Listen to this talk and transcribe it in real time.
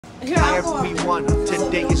Hi everyone,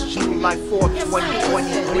 today is July 4th,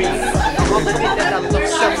 2023. Holiday that I love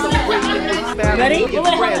celebrating with family and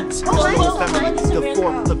friends. Family, the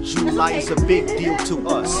 4th of July is a big deal to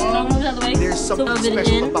us. There's something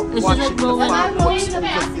special about watching the fireworks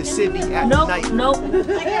over the city at night.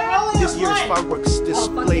 This year's fireworks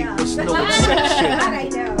display was no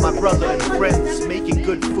exception. My brother and friends making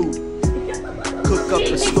good food. Cook up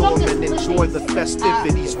a storm and enjoy the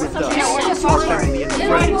festivities with us. Our family and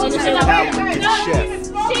friends is a talented chef.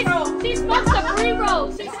 She smokes the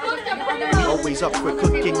pre-rolls. Always up for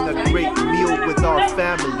cooking a great meal with our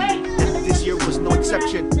family. And this year was no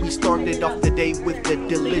exception. We started off the day with the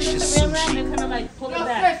delicious sushi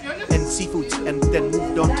and seafoods, and then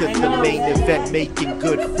moved on to the main event, making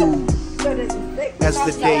good food. As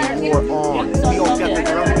the day wore on, we all gathered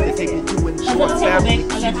around the table to enjoy family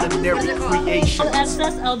culinary creations.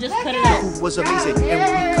 The food was amazing and we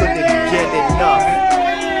couldn't get enough.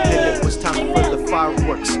 Then it was time for the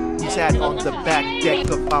fireworks. We sat on the back deck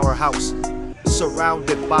of our house,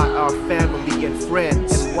 surrounded by our family and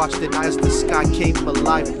friends, and watched it as the sky came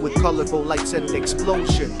alive with colorful lights and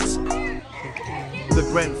explosions. The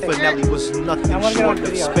grand finale was nothing short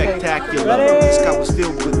of spectacular. The sky was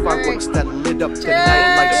filled with fireworks that lit up the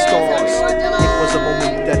night like stars. It was a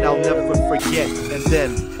moment that I'll never forget. And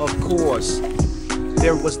then, of course,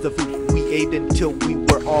 there was the food. We ate until we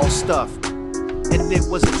were all stuffed. And it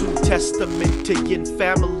was a true testament to Yin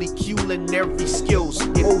family culinary skills.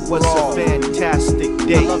 It was a fantastic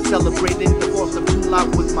day. I love celebrating the 4th of July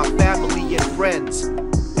with my family and friends.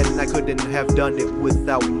 And I couldn't have done it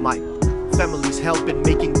without my family's help in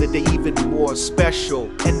making the day even more special.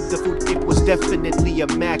 And the food, it was definitely a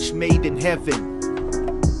match made in heaven.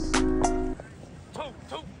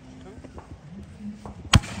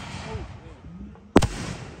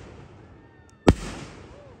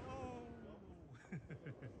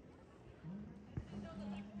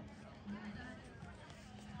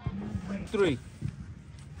 Three.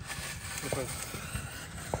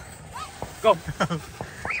 Go.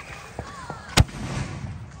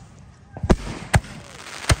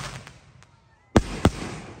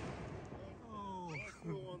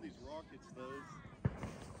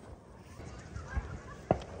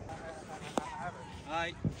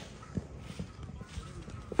 Alright.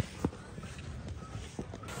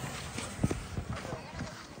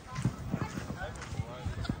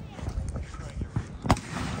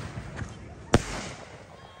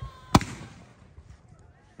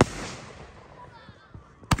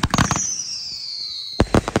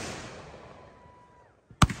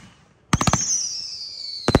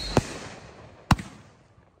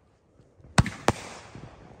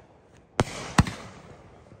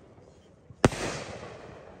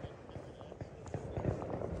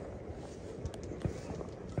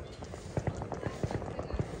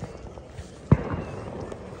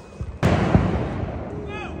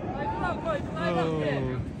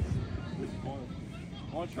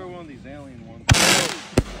 I want to try one of these alien ones. That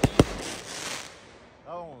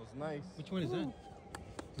one was nice. Which one is that?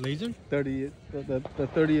 Laser? 30, the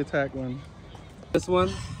 30 attack one. This one,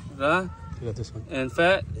 You got this one. and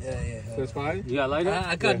fat. Yeah. So it's fine? You got lighter?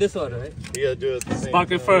 I got this one, right? You gotta do it the same.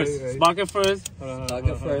 Spark it first. Right. Spark it first. Spark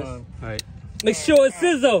it first. Alright. Make sure it's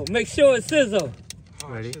sizzle. Make sure it's sizzle.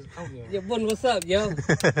 Ready? Yo, bun, what's up, yo?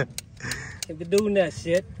 Can't be doing that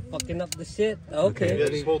shit. Fucking up the shit. Okay. Yeah,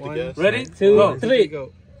 just hold the gas. Ready? 2, 3.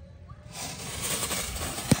 Go.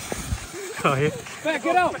 Oh, yeah. Back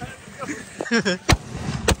it up.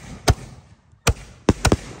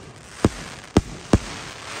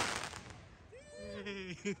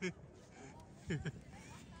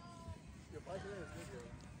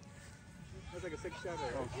 That's like a 6-shot.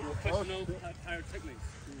 Professional pyrotechnics.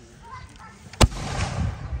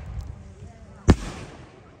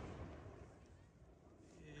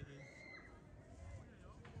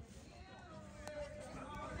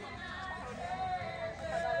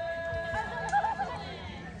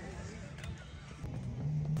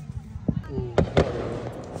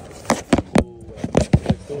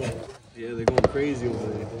 Yeah, they're going crazy over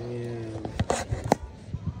there. Damn.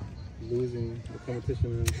 Losing the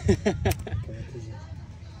competition.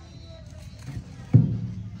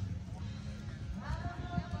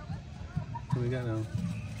 What do we got now?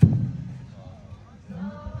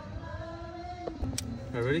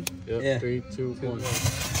 Alright, ready? Yep. Yeah. 3, 2, 1.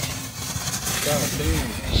 God damn.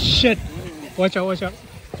 Shit! Watch out, watch out.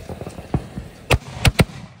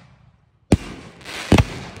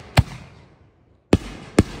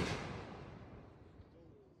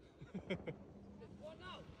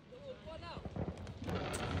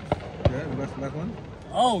 Yeah, the back one.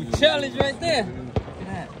 Oh, challenge right there. Look at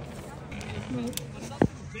that.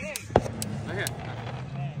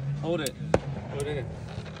 Hold it. Put it in.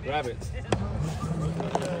 Grab it.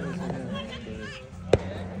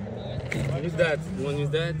 Use that. You want to use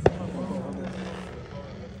that?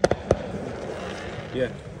 Yeah.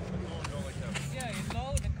 Yeah, you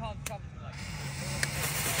load the car comes like.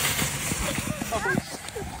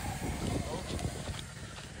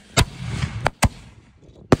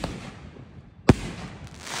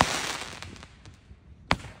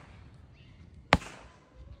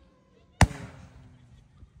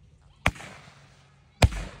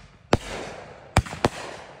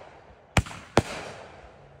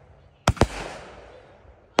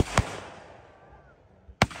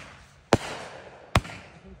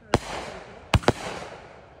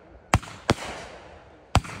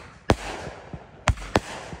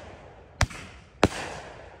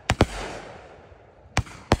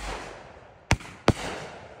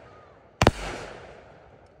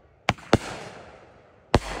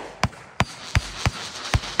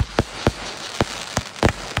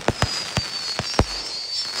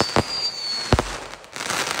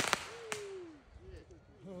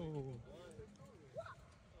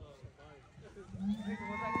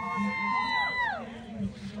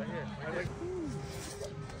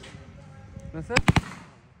 That's it?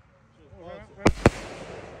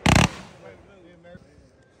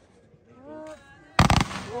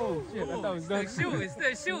 Oh shit, I thought it was done. Still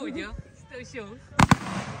shoes, yo. Still shoes.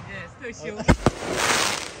 Yeah, still shoes. I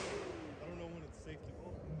don't know when it's safe to go.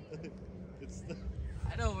 It's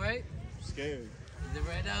I know, right? I'm scared. Is it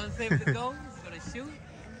right now safe to go? It's gonna shoot?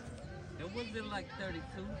 It wasn't like 32. I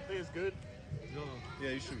think it's good. No.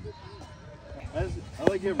 Yeah, you should. I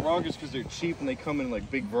like getting Roggers because they're cheap and they come in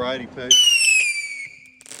like big variety packs.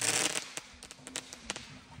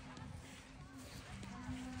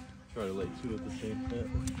 Try to light two at the same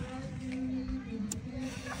time.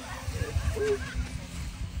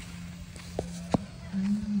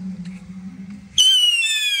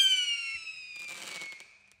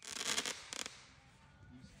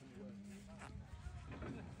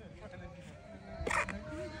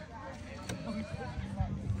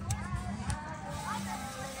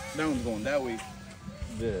 That one's going that way.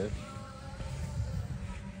 Yeah.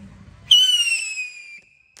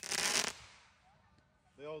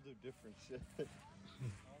 They all do different shit.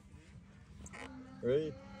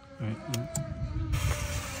 Right?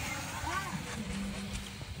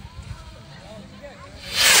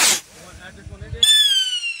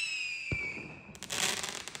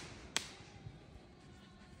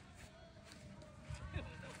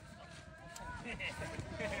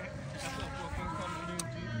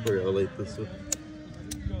 We're gonna light this one.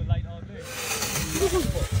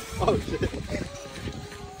 Oh shit.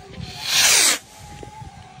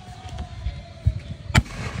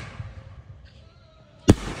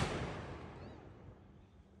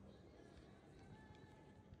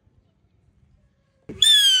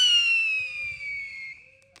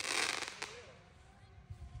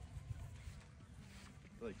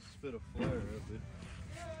 Like spit a flare up it.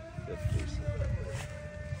 That's decent.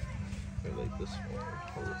 I like this one.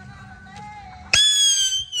 Hold it.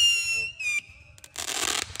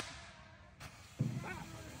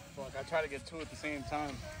 Fuck, I try to get two at the same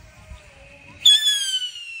time. Oh,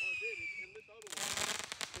 dude, it lit the other one.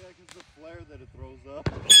 Yeah, because the flare that it throws up.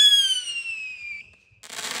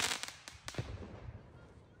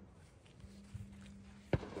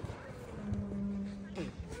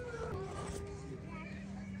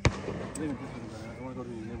 I want to go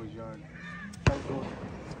to your neighbor's yard. Try to go.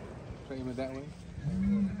 Try to aim it that way.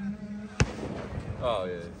 Oh,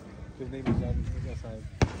 yeah. His neighbor's yard is that side.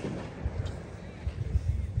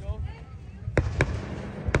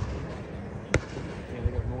 Yeah,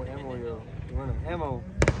 they got more ammo, yo. You want ammo?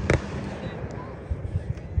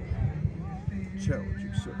 Chat what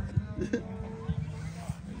you said.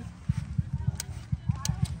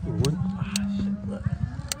 What?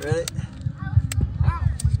 Ready?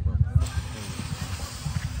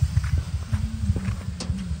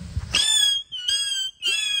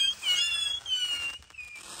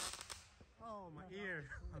 Oh, my ear.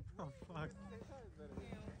 Oh, fuck.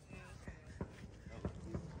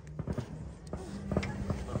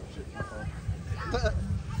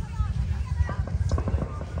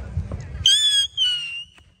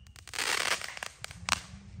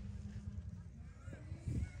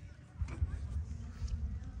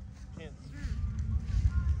 Can't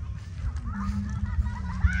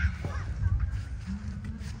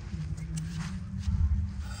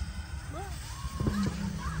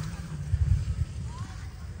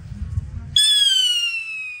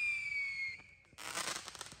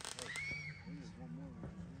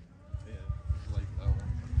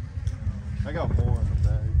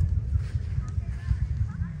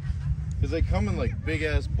Cause they come in like big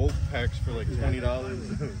ass bulk packs for like $20.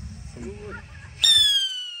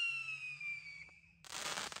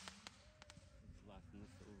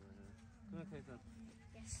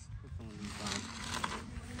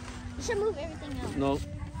 You should move everything else. No.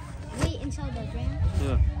 Wait until the ground.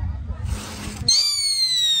 Yeah.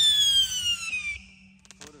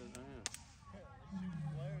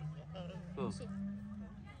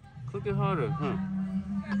 Click it harder, huh?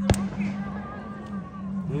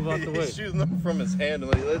 Move out the way. He's shooting them from his hand.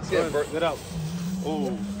 Like, let's get Get out.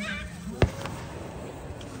 Oh.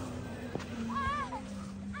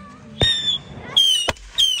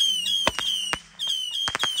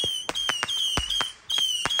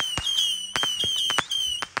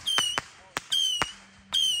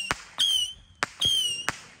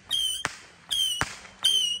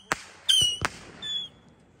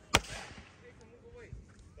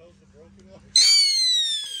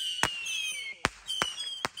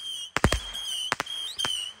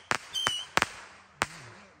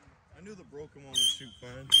 I knew the broken one would shoot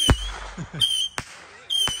fine.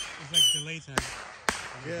 It's like delay time.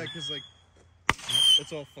 Yeah, because like,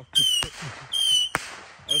 it's all fucked up.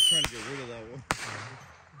 I was trying to get rid of that one.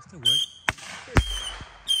 It still works.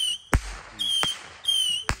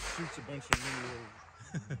 Shoots a bunch of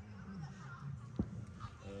mini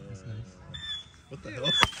That's nice. What the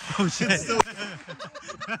hell? Oh shit.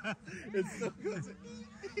 It's still good.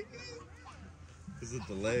 It's a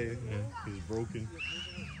delay. Yeah. It's broken.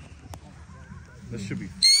 This should be.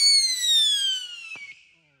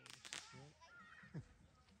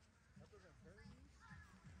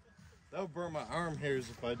 That would burn my arm hairs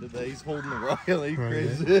if I did that. He's holding the rocket like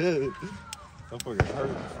crazy. That fucking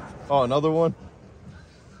hurt. Oh, another one?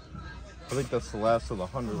 I think that's the last of the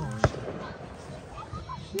 100 ones.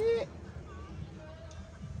 Shit.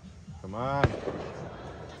 Come on.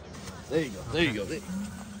 There you go. There you go. There you go.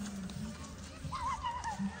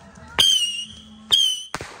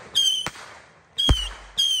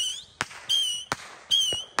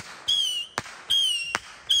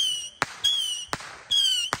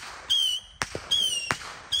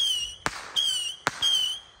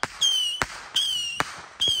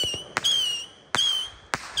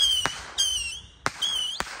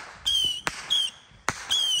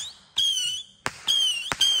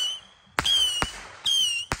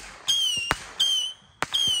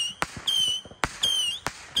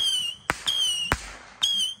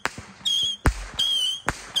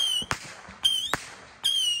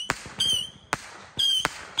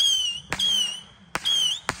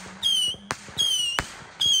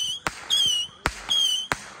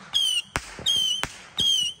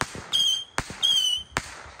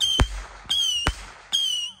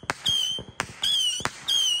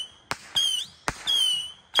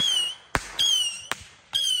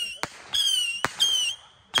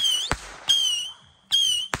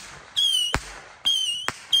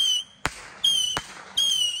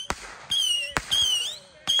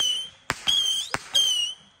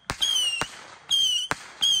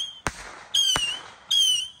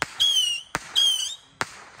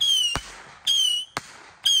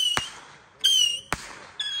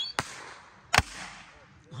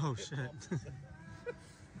 Oh shit.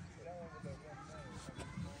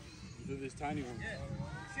 Do this tiny one.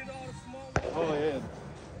 Oh yeah,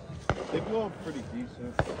 they blow up pretty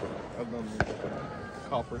decent. I've done the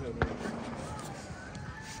copperhead one.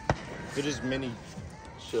 They're just mini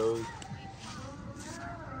shows.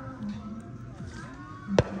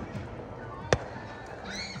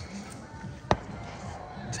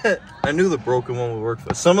 I knew the broken one would work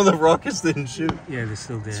for some of the rockets didn't shoot. Yeah, they're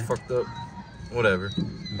still there. It's fucked up. Whatever.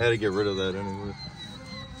 I had to get rid of that anyway.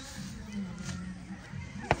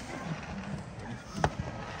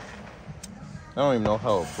 I don't even know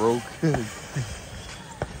how it broke.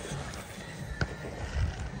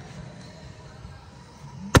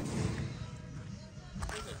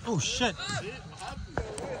 Oh shit.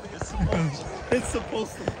 It's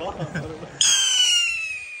supposed to pop. I don't know.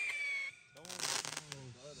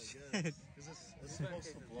 It's supposed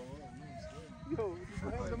to blow up. Yo,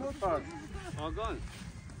 the motor. All gone.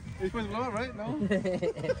 It's supposed to blow up, right? No?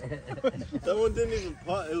 That one didn't even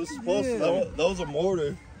pop. It was supposed to. That was a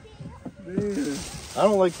mortar. Yeah. I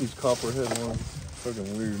don't like these copperhead ones.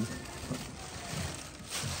 Fucking weird.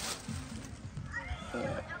 I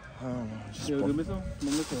don't know. Just Yo, the missile? The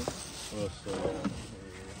missile.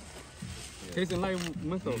 Tasting like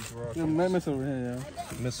missile. Yeah, my missile over here,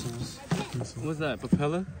 Missiles. What's that?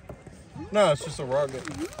 Propeller? No, it's just a rocket.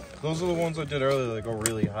 Those are the ones I did earlier that go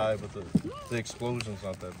really high, but the explosion's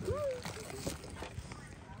not that big.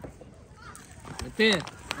 Right there.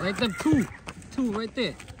 Right there. Two right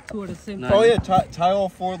there. two at the same No. time. Oh yeah, tie all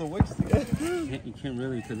 4 of the wicks together. You can't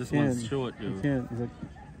really, because this one's short, You dude. can't. It's like,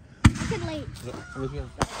 I could late. what you're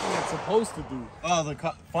supposed to do. Oh,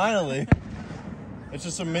 finally. It's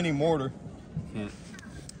just a mini mortar. Can't.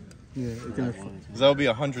 Yeah, it's gonna. That'll be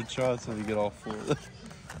 100 shots if you get all 4 of them.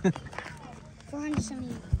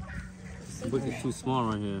 470. Wick is too small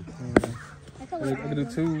right here. I could I wait. can do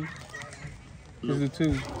 2. Let's do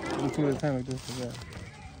 2. Do 2 at a time like this. Like that.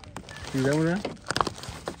 See that one there?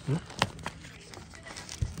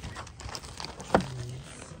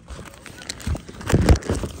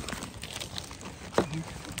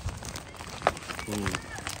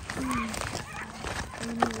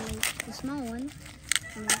 The small one.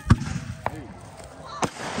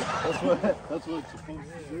 That's what it's supposed to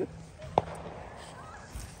do.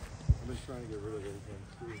 I've been trying to get rid of those ones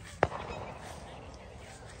too.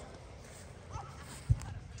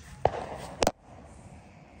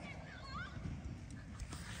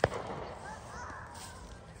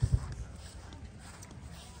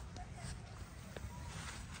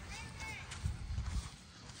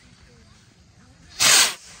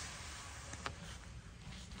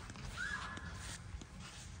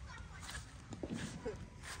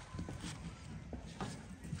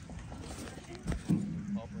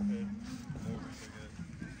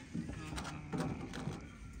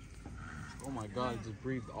 Oh my God! Just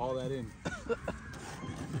breathed all that in. What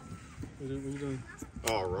are you doing?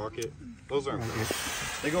 Oh, rocket. Those aren't good.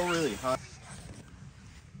 They go really high.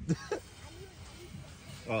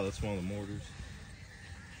 Oh, that's one of the mortars.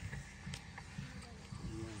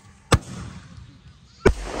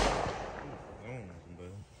 That one wasn't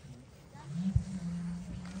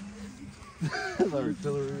bad. The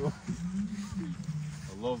artillery one.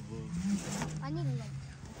 I love those. I need a light.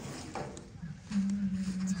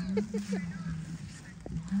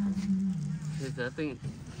 I think,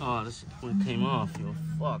 oh, this one came off, yo.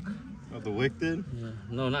 Fuck. Oh, the wick did? Yeah.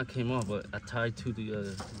 No, not came off, but I tied two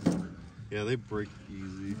together. Yeah, they break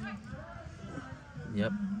easy.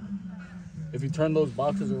 Yep. If you turn those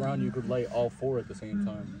boxes around, you could light all 4 at the same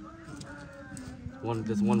time.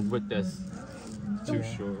 There's one wick that's Too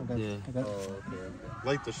short. yeah. Oh, okay.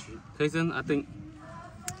 Light the shit. Kason, I think.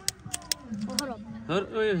 Oh, hold on.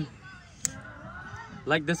 Wait.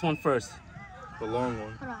 Like this one first. The long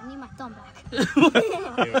one. Hold on. I need my thumb back.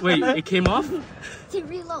 Wait, it came off? To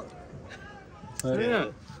reload. Yeah.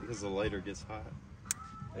 Because the lighter gets hot.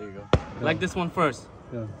 There you go. Like this one first.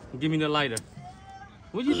 Yeah. Give me the lighter.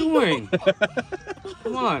 What you doing?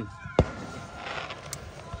 Come on.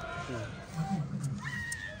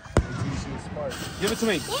 Give it to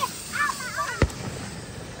me.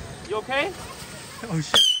 You okay? Oh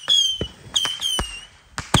shit.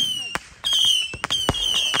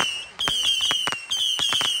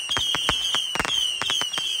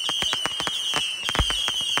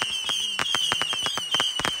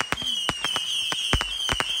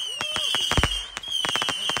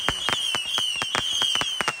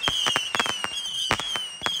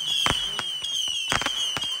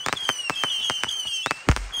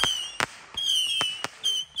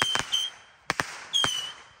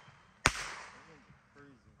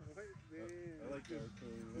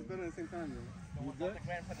 It's better at the same time, though. You good?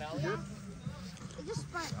 It just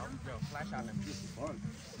sparked. Like,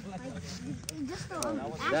 it just fell on the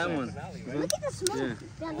That ashes. one. Look at the smoke. Yeah.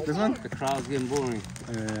 Yeah, look This at one? it. The crowd's getting boring.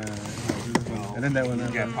 Yeah. And then that one.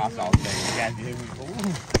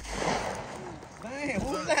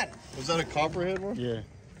 Was that a copperhead one? Yeah.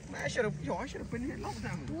 Whoa, I thought that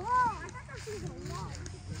was a lot.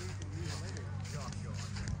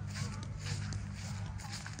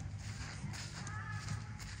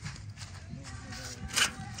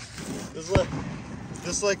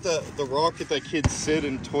 This is like the rocket that kid Sid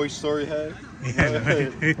in Toy Story had. Yeah,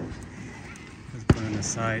 right. Let's put it on the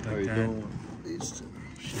side How like you that. doing?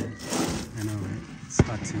 Shit. I know, right? It's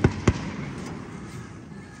hot too.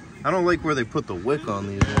 I don't like where they put the wick on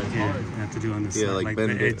these ones. Yeah, you have to do on the Yeah, side, like like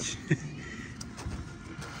bend the it. edge.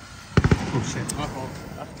 Oh shit.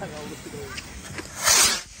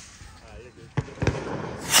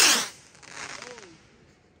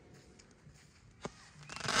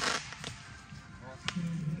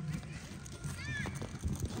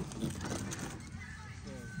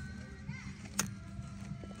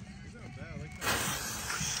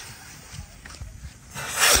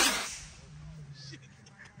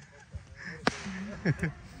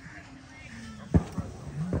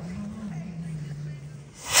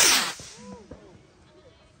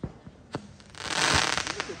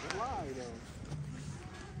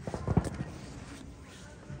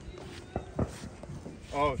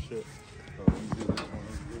 Oh shit. Oh, let me do this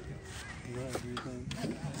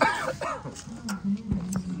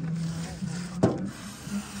one.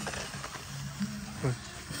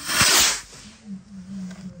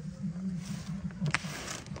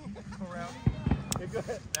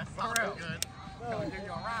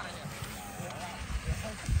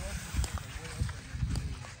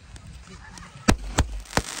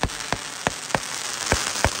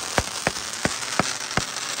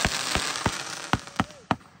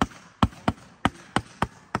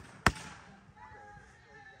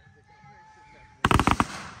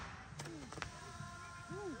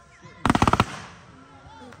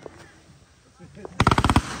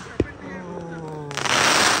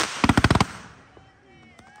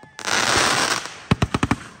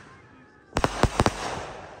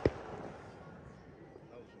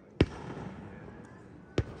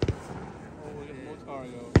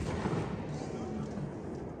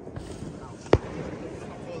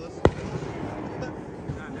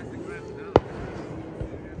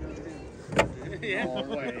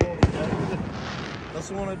 That's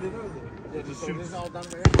the one I did earlier. Yeah, just shoot. It's all done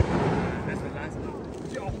there. That's the last one.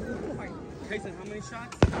 Yo, Jason, how many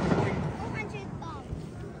shots?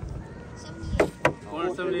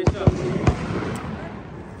 478 shots.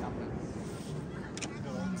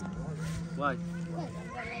 Why?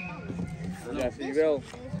 Yeah, so you will.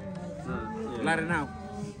 Light it now.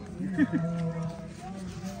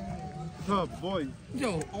 Oh, boy.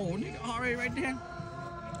 Yo, oh, nigga, already right there.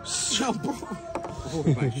 Yo, bro. Oh,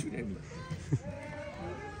 he might shoot at me.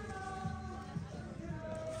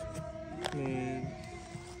 Man.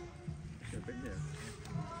 Yeah,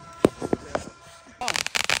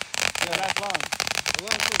 that's long. The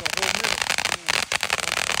last was a whole minute.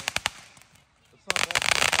 It's not that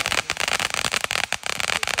bad.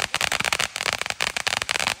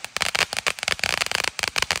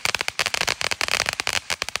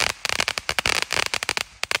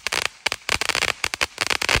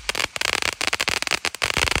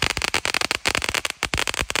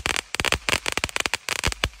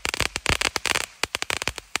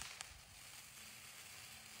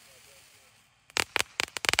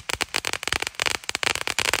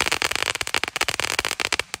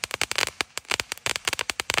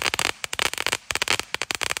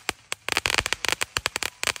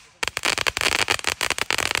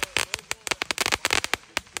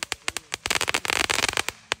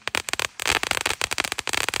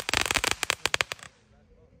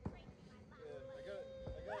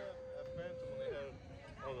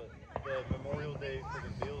 The Memorial Day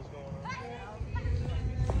freaking deals going on.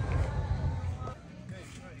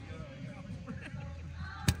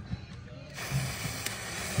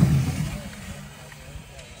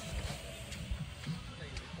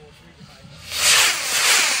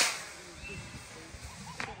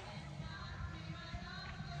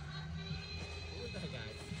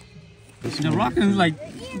 The Rockets is like,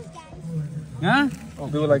 huh?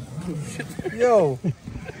 Do it like, yo.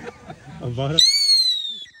 About it.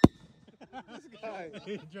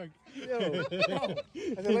 Yo.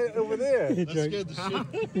 I said, lay it over there. That scared the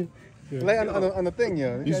shit. Lay on the thing,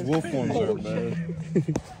 yo. These wolf ones are bad.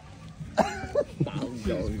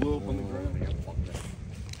 These wolf on the ground.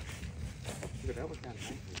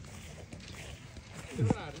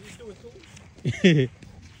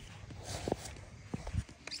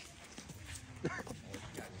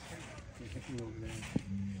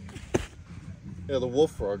 Yeah, the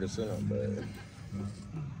wolf frog is in it bad.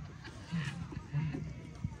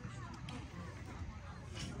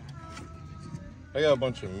 I got a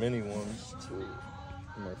bunch of mini ones too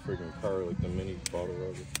in my freaking car, like the mini bottle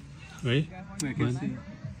rocket. Ready? I can see.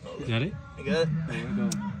 Is that it? You got it? There we go.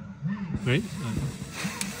 Ready?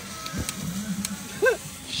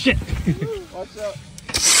 Shit! Watch out.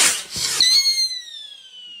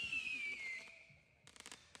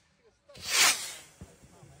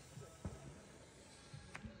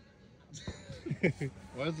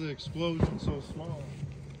 Why is the explosion so small?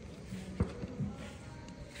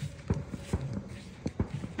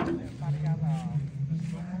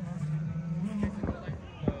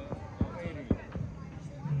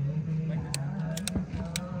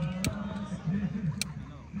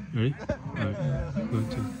 Ready? Alright. 1,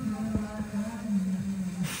 2.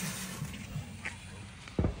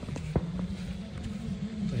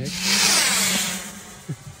 What the heck?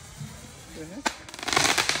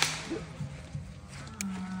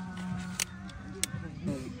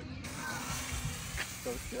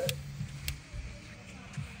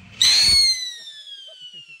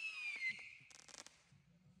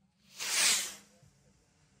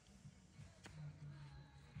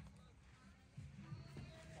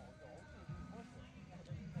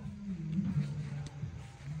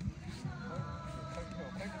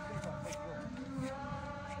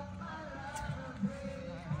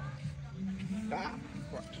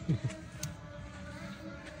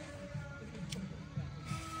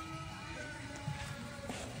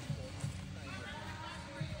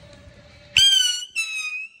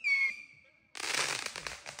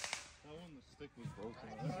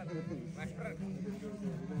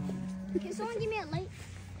 Can someone give me a light?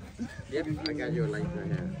 Yep, I got your light right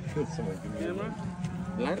here. Camera?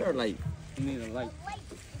 Light or light? You need a light.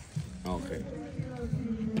 Okay.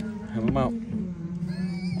 Have them out.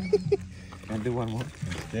 And do one more.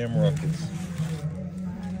 Damn rockets.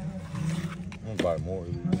 I'm gonna buy more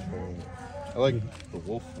of these. I like the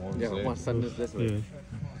wolf ones. Yeah, I want to send this way.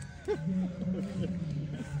 Yeah.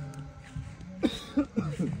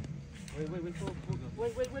 Wait.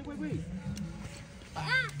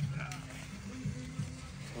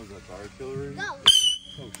 What was that, the artillery? Go.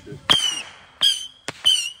 Oh shit.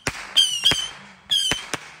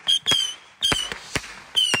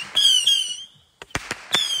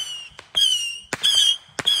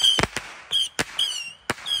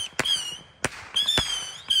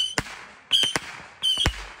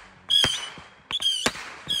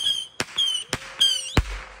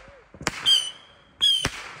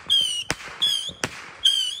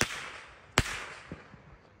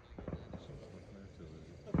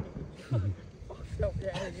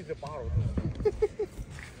 Two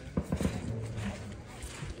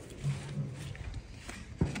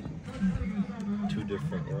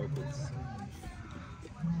different rabbits.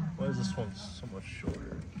 Why is this one so much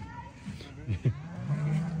shorter?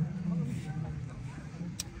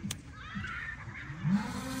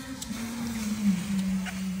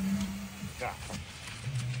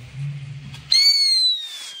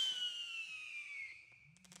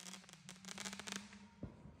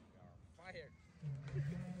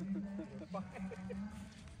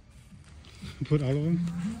 Put all of them?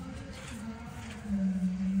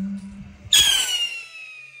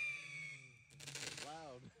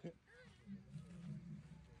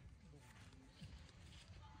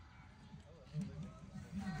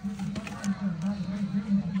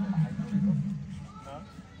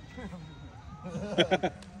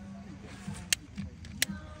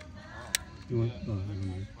 You want? Oh,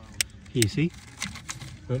 here, see?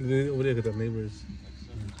 Over there, the neighbors.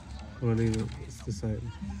 One of these, it's the side.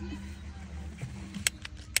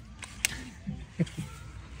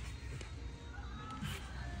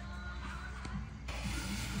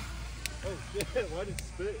 Oh shit, why did it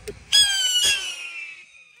spit?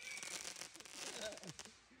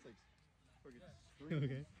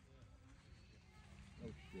 Okay. Oh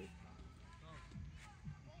shit.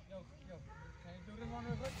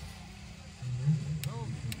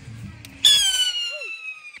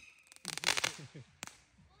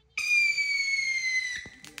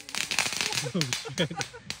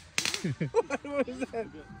 What is that?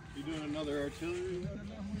 You doing another artillery?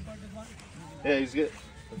 Yeah, he's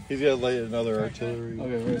gonna light another artillery.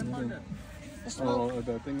 Okay, wait. Oh,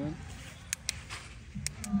 that thing on?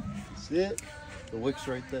 That's it. The wick's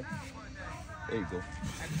right there. There you go.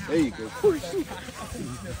 There you go. Push.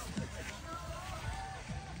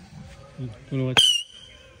 You wanna watch?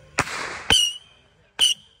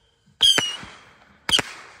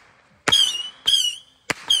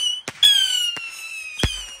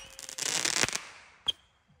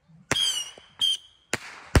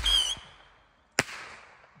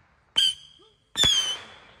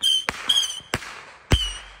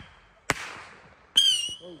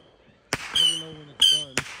 Never know when it's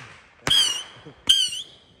done.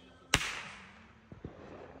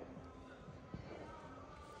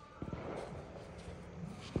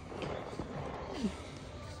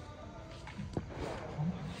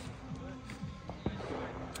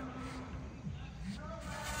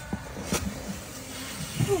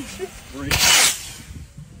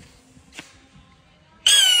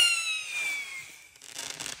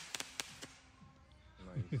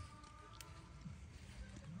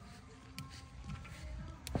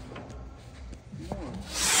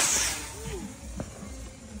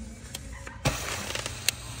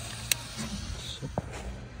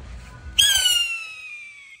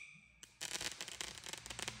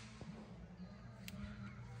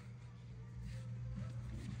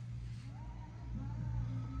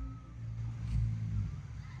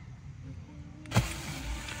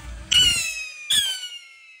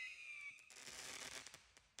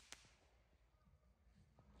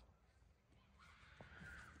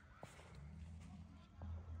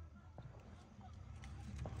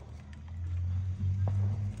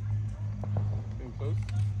 Close.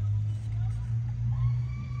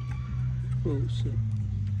 Oh shit.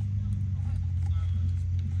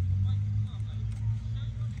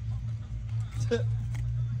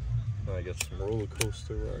 I got some roller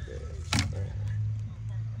coaster rockets.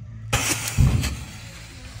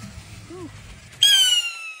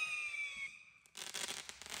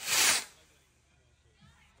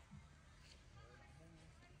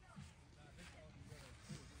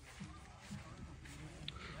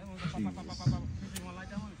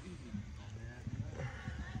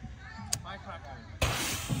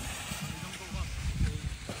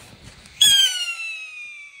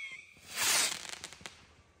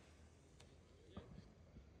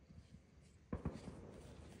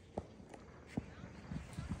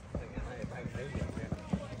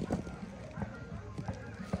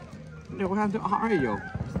 Yo, what happened to Ari, yo?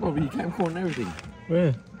 Oh, you can't record everything.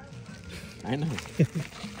 Where? I know.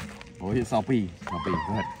 Oh, here's Soppy. Soppy, go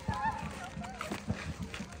ahead.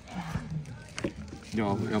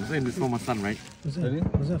 Yo, I'm saying this is for my son, right? What's that?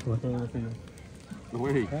 What's that for? No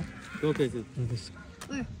way. Go, Casey.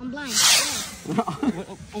 Where? I'm blind. I'm blind.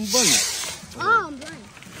 Oh, I'm blind.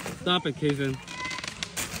 Stop it, Casey.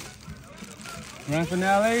 Grand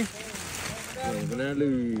finale.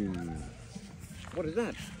 What is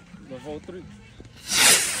that? The whole three.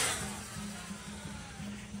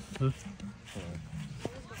 Huh?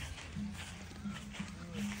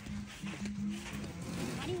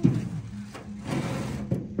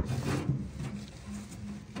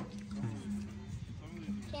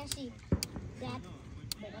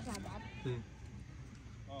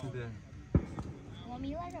 want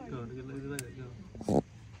me later? Go, let it go.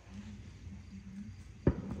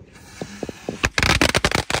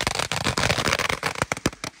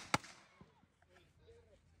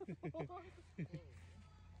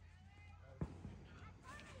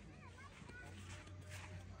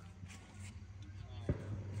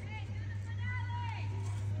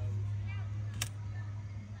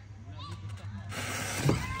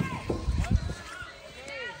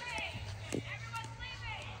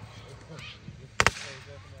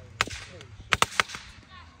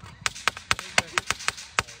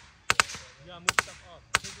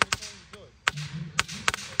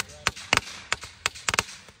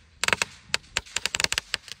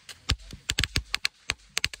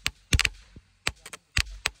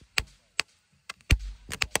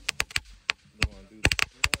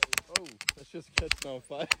 Oh, that's just catching on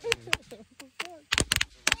fire. What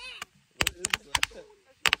is that?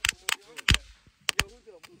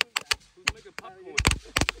 Who's making popcorn?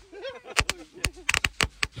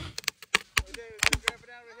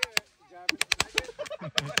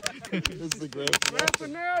 It's the grand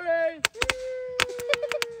finale.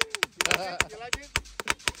 You like it?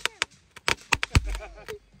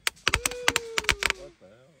 What the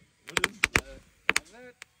hell? What is that?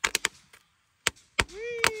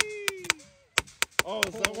 Oh,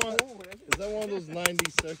 is that one of those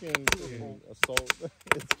 90-second assault?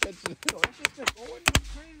 It's catching it. It's just going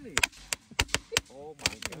crazy. Oh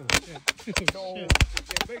my god. No.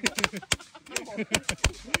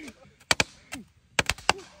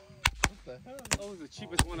 What the hell? That was the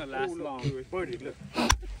cheapest one that lasts long. Look.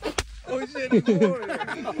 Oh shit, it's more.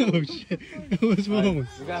 Oh shit. What's wrong?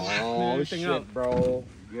 We got Oh everything shit, out. bro.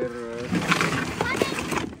 Get her.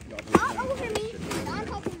 Oh, over me. Don't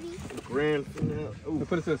talk to me. Grand finale. Ooh.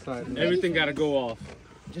 Put it to the side. Everything gotta go off.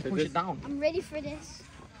 Just push it down. I'm ready for this.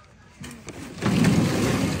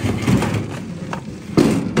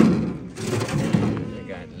 They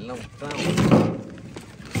got lumped down.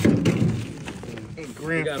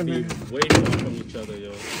 We gotta be way far from each other,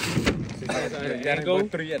 yo. You gotta go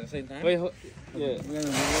 3 at the same time. Wait, yeah. Because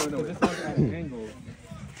this one's at an angle.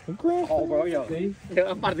 Oh, bro, yo. See? I'm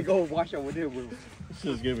about to go wash over there, bro. This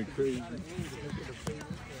shit's gonna be crazy.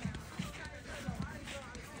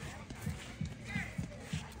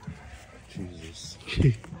 Jesus.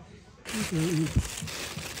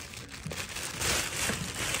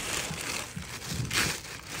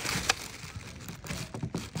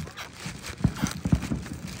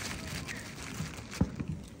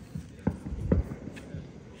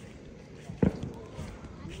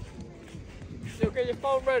 Get your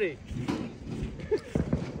phone ready.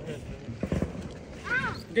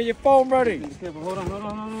 Get your phone ready. Hold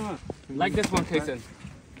on. Like this one, Kason.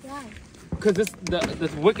 Why? Because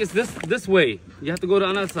this wick is this way. You have to go to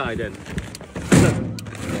another side then.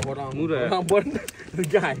 Hold on. Move there. Hold on, the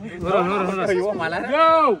guy. Hold on. You want my ladder?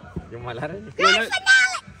 Yo! You want my ladder?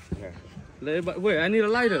 Wait, I need a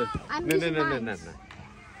lighter. I'm No. using mine.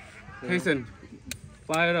 Kason,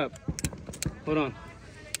 fire it up. Hold on.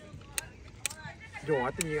 Yo,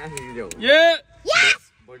 I think you got here, yo. Yeah!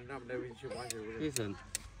 Yes! But not that we should watch it. Kason.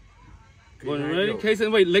 Going ready?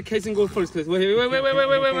 Kason, wait, let Kason go first.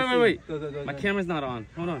 Wait. My camera's not on.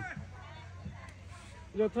 Hold on.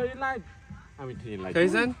 Yo, turn your light. I mean, turn your light.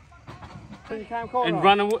 Kason? Turn your camera And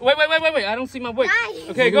run away. Wait. I don't see my wick. Nice.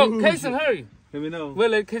 Okay, go. Kason, hurry. Let me know.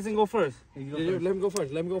 Wait, let Kason go first. Let him go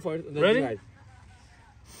first. And then Ready? you guys.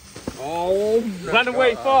 Oh, Run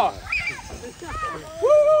away far.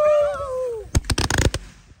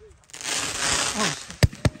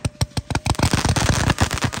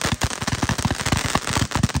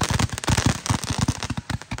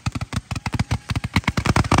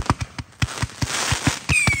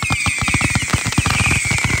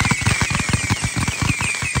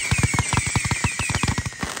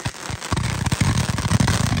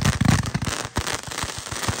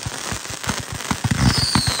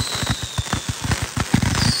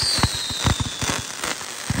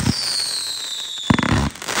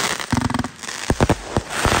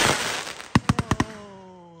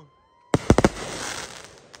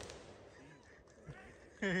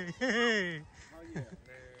 Hey.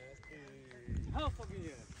 Hell fucking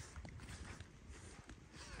yeah.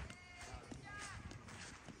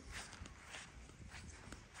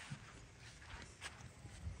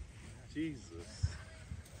 Jesus.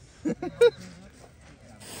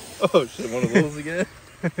 Oh shit, one of those again?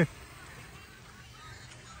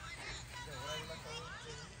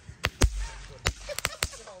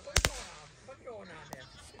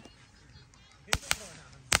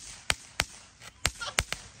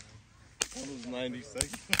 One was 90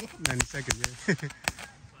 seconds. 90 seconds, yeah.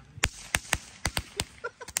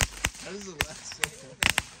 That is the last one.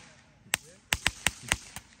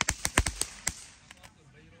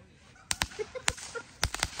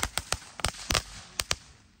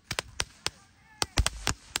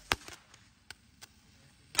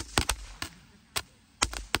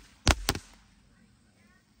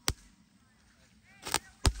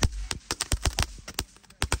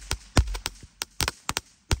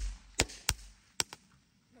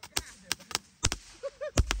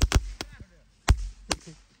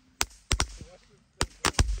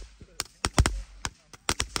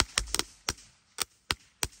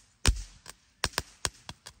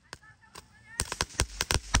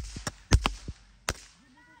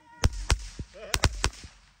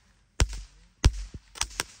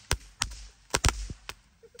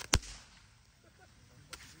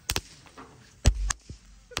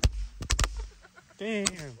 Damn.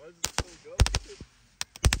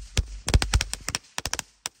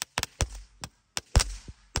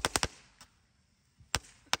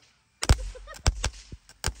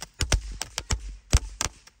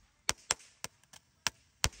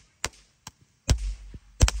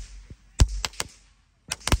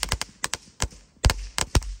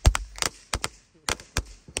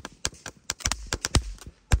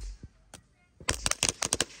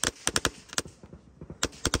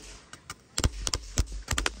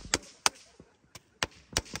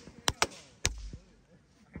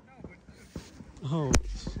 Oh,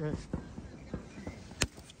 shit.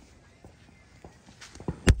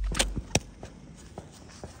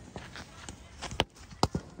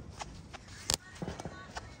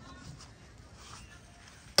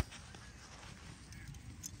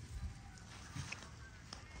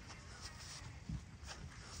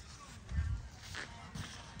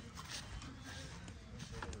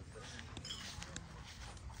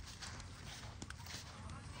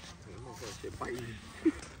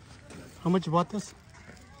 How much you bought this?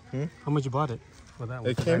 How much you bought it? For that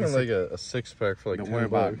one? It came in like a 6-pack for like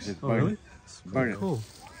 $10. Oh, really? Burn it. Cool.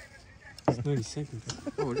 It's 90 seconds.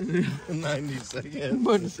 Oh, this is 90 seconds.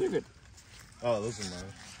 burn the cigarette. Oh, those are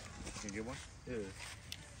mine. Can you get one? Yeah.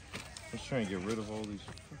 I'm just trying to get rid of all these.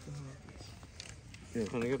 Yeah.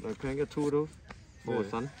 Can I get two of those? For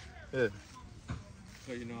son? Yeah.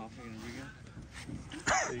 So you know how fucking we got?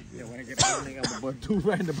 Yeah, when I get that nigga, I'm gonna burn two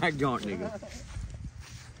right in the backyard, nigga.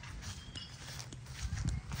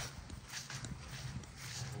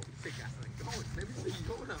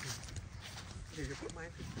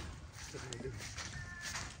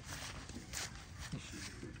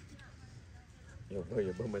 Yo,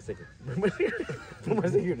 burn my cigarette. Burn my cigarette. Burn my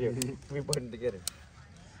cigarette here. We burn together.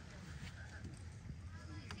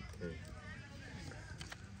 Okay.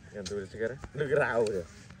 You gonna do this together? Look at that over there.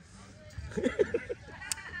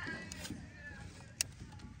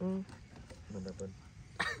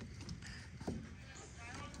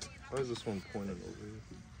 Why is this one pointed over here?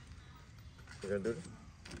 You gonna do this?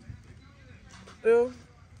 Yo,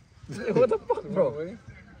 what the fuck, bro?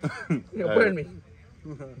 You gonna burn me?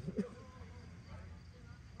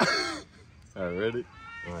 Alright, ready?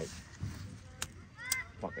 Alright.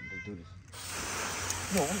 Fuck it, let's do this.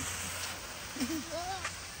 No.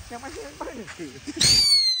 Yeah, my hand burning, dude.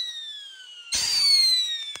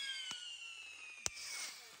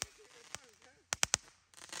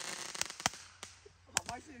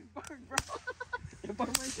 My shit is burned, bro. You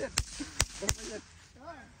burned my shit. Burn my shit.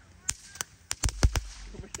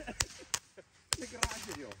 Look at that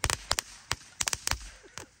shit, yo.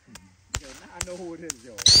 Yo, now I know who it is,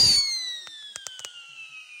 yo.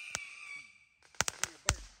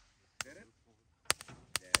 Get it?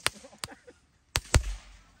 Yeah.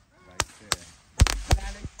 Right there.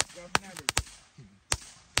 Finale. Go finale.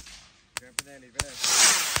 Go finale, finale.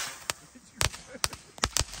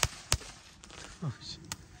 Oh, shit.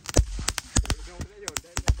 Yo,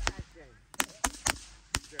 that's the act game.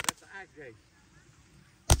 Yo, that's the act game.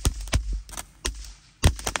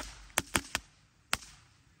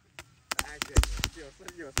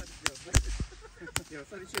 Yo,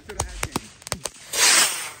 send this shit to the act game.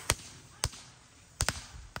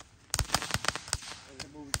 What's the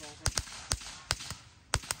movie called?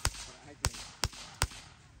 For the act game.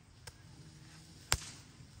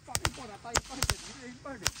 Fucking boy, I thought you burned it. You didn't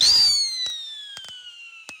burn it.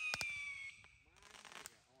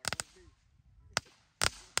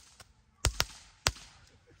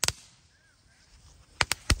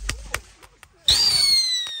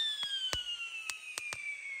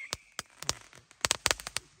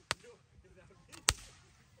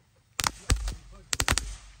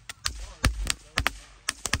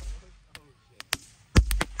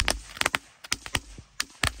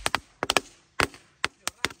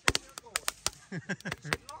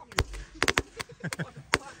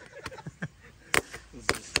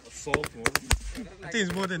 salt one. I think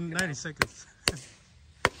it's more than 90 seconds.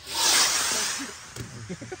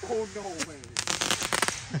 Oh no way.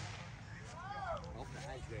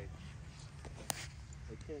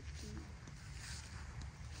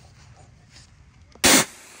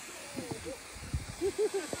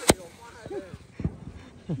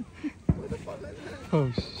 Oh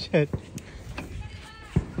shit.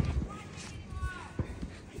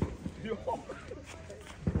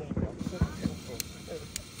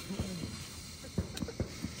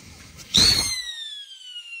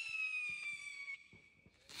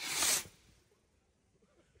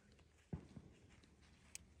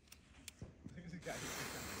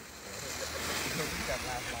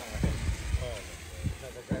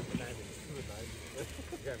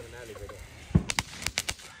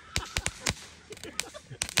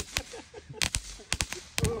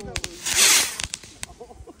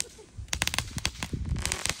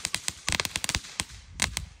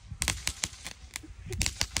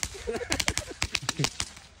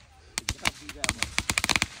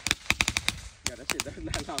 Yeah, that shit doesn't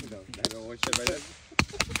that long though. That old shit right there.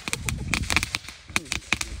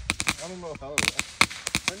 I don't know how.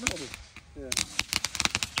 I know. Yeah.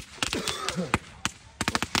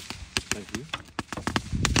 Thank you.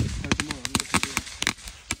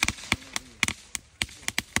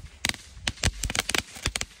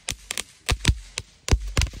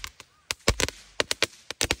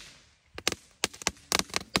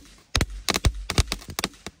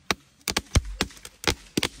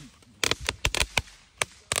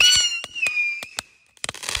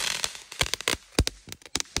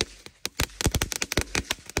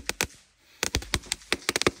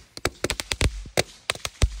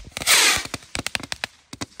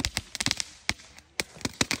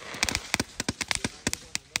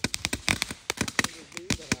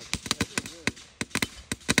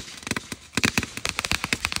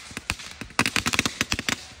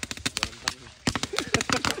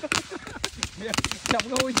 Chậm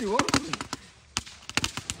thôi chịu á.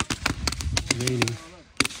 Raining.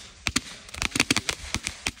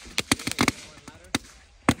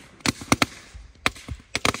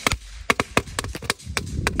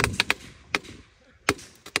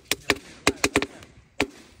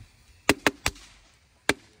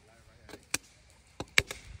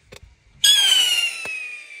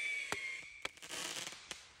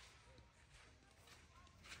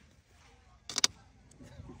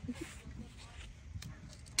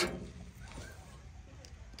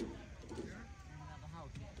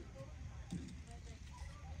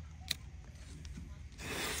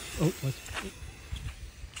 Oh, what?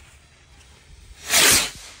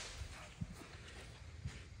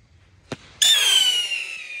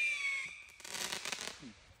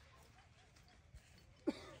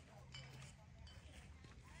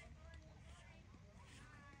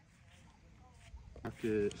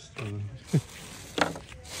 Okay.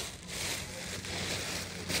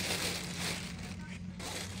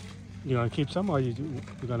 You gonna keep some, or you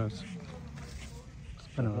gonna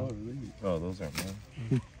spin around? Oh, those aren't mine.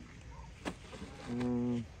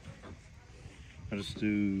 I'll just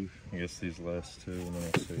do, I guess, these last two, and then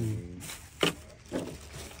I'll save these.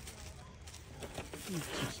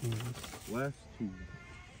 Last two.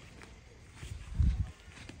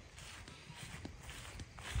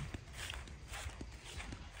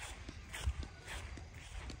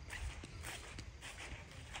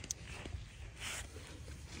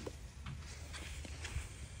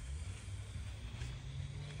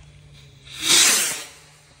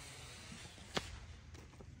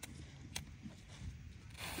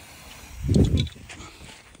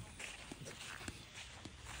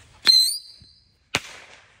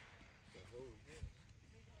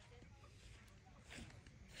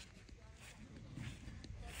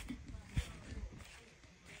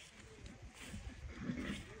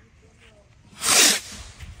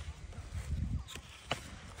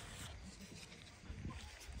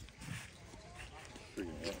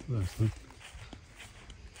 Last one.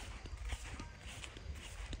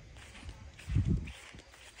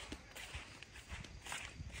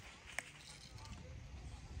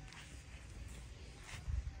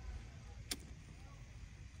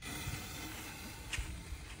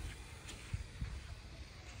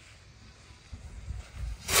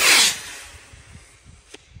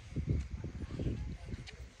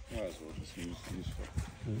 Might as well just use these for.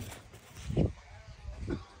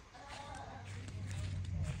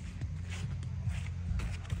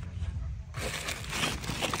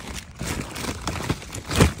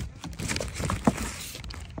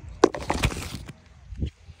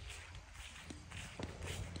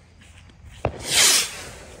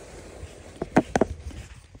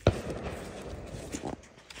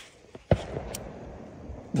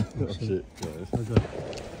 Oh shit. Oh, good.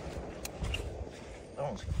 That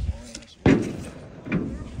one's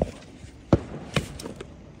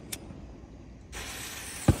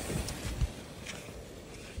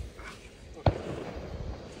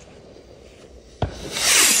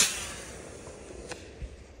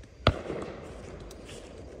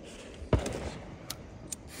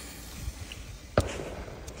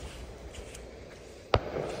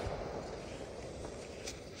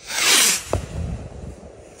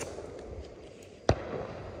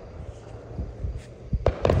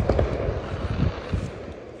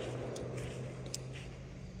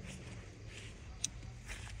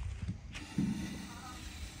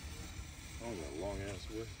a long ass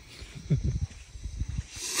whip.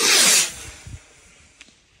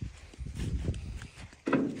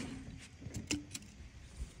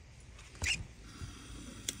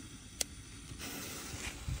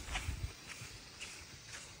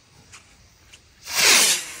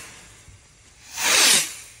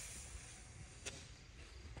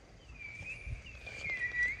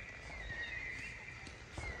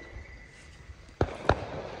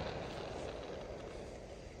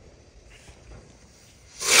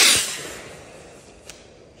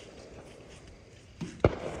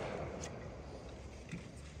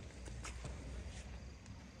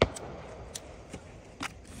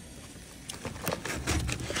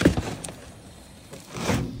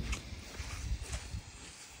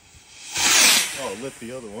 Oh, lift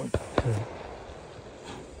the other one.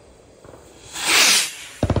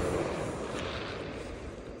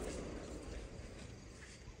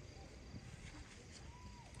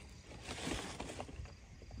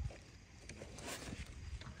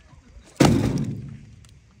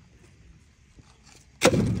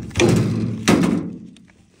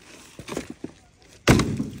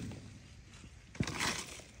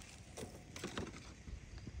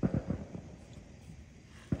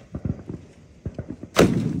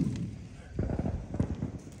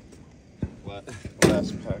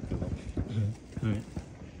 Last pack of them. All right.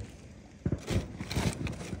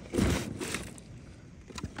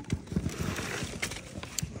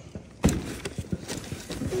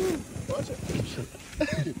 Watch it.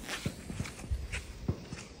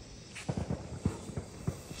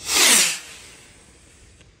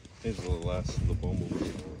 These are the last of the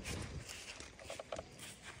bumblebees.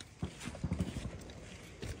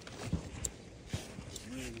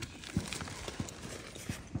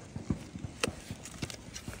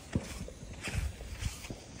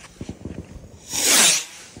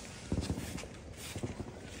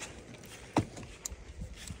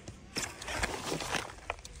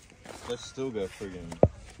 I still got friggin'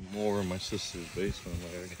 more in my sister's basement.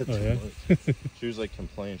 Like, I got too much. She was like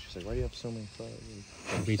complaining. She's like, "Why do you have so many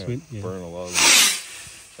fires?" Basement, yeah. Burn a lot of them.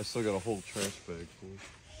 I still got a whole trash bag full.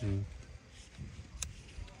 Mm.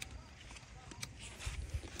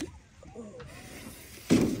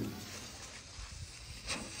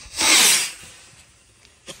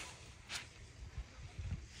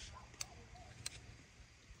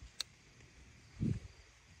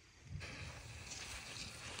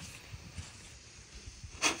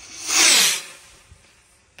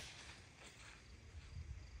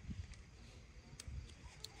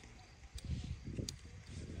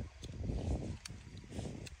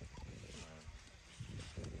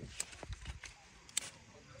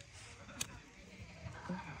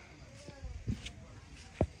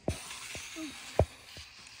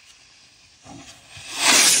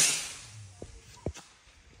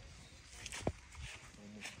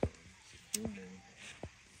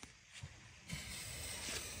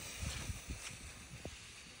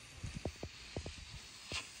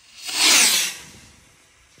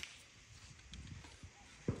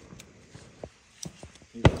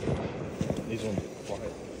 These ones are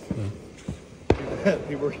quiet. Yeah.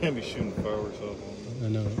 People are gonna be shooting fireworks off on them. I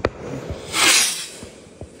know.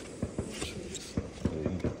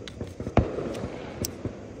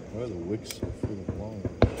 Why are the wicks so freaking long?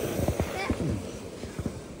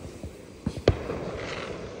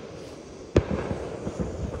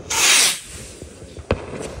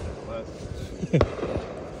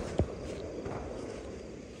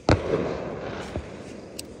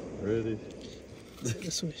 Ready?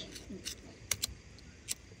 This way.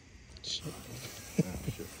 Shit. Oh,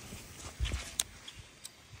 shit.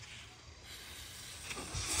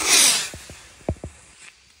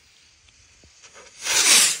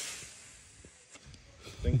 I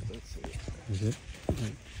think that's it. Is it?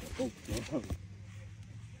 Oh,